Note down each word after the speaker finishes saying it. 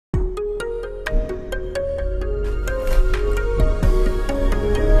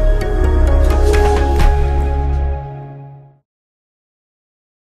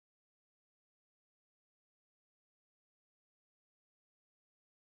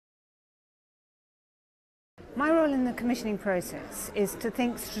My role in the commissioning process is to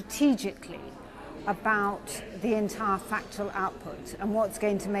think strategically about the entire factual output and what's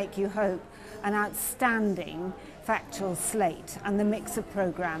going to make you hope an outstanding factual slate and the mix of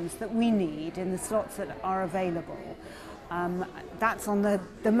programmes that we need in the slots that are available. That's on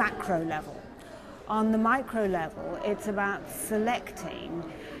the macro level. On the micro level, it's about selecting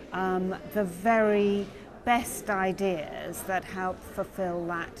the very best ideas that help fulfill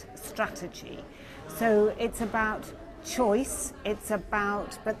that strategy. So it's about choice,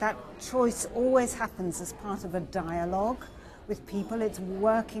 but that choice always happens as part of a dialogue with people. It's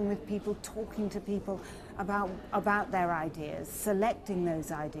working with people, talking to people about their ideas, selecting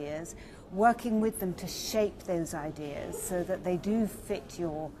those ideas, working with them to shape those ideas so that they do fit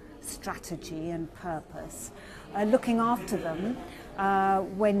your strategy and purpose, looking after them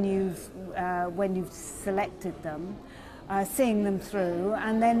when you've selected them, seeing them through,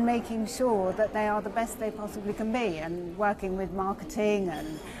 and then making sure that they are the best they possibly can be, and working with marketing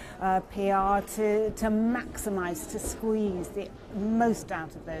and PR to maximise, to squeeze the most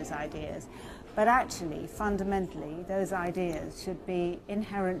out of those ideas. But actually, fundamentally, those ideas should be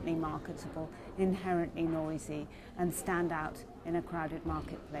inherently marketable, inherently noisy, and stand out in a crowded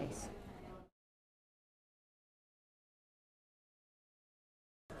marketplace.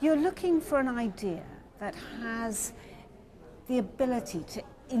 You're looking for an idea that has the ability to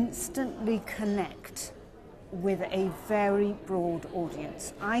instantly connect with a very broad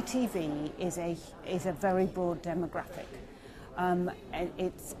audience. ITV is a very broad demographic.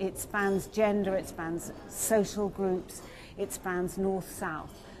 It spans gender, it spans social groups, it spans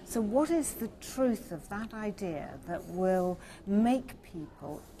north-south. So what is the truth of that idea that will make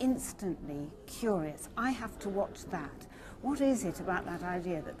people instantly curious? I have to watch that. What is it about that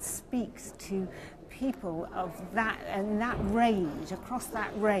idea that speaks to people of that and that range, across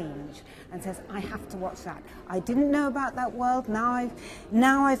that range, and says, I have to watch that. I didn't know about that world,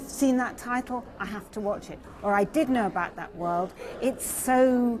 now I've seen that title, I have to watch it. Or I did know about that world, it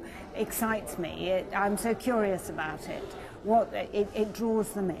so excites me, I'm so curious about it. It draws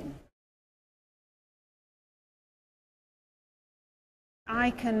them in.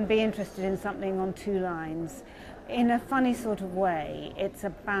 I can be interested in something on two lines. In a funny sort of way, it's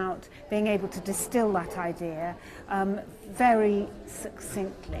about being able to distill that idea very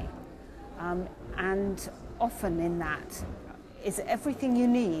succinctly. And often in that is everything you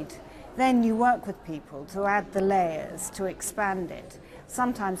need. Then you work with people to add the layers, to expand it.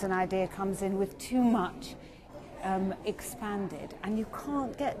 Sometimes an idea comes in with too much expanded, and you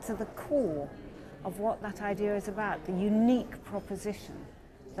can't get to the core of what that idea is about, the unique proposition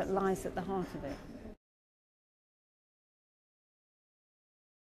that lies at the heart of it.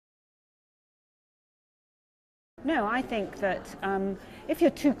 No, I think that if you're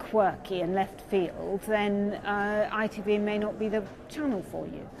too quirky and left field, then ITV may not be the channel for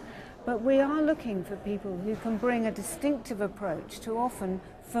you. But we are looking for people who can bring a distinctive approach to often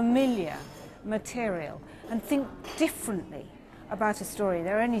familiar material and think differently about a story.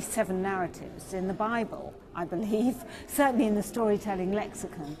 There are only 7 narratives in the Bible, I believe, certainly in the storytelling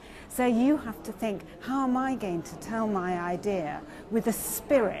lexicon. So you have to think, how am I going to tell my idea with a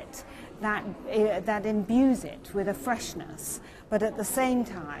spirit that imbues it with a freshness, but at the same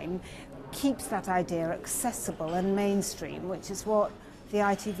time keeps that idea accessible and mainstream, which is what the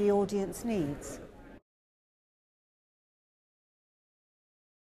ITV audience needs.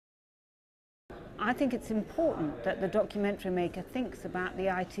 I think it's important that the documentary maker thinks about the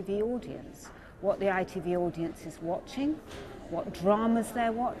ITV audience, what the ITV audience is watching, what dramas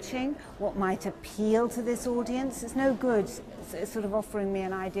they're watching, what might appeal to this audience. It's no good sort of offering me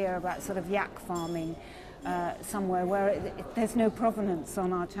an idea about sort of yak farming somewhere where there's no provenance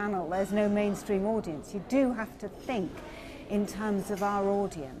on our channel, there's no mainstream audience. You do have to think in terms of our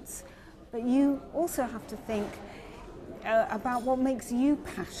audience, but you also have to think about what makes you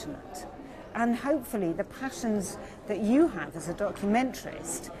passionate. And hopefully the passions that you have as a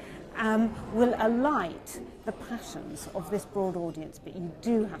documentarist will alight the passions of this broad audience, but you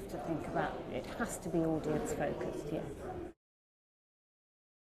do have to think about it. It has to be audience focused, yes.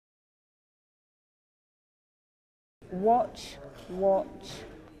 Watch, watch,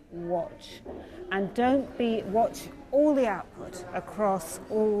 watch. And watch all the output across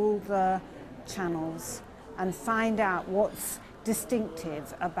all the channels and find out what's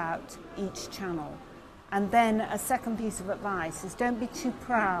distinctive about each channel. And then a second piece of advice is don't be too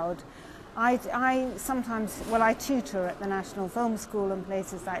proud. I sometimes, well, I tutor at the National Film School and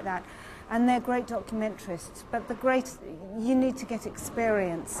places like that, and they're great documentarists, but you need to get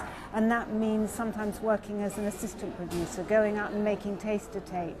experience, and that means sometimes working as an assistant producer, going out and making taster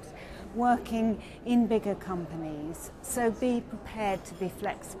tapes, working in bigger companies. So be prepared to be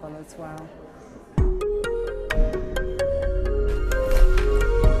flexible as well.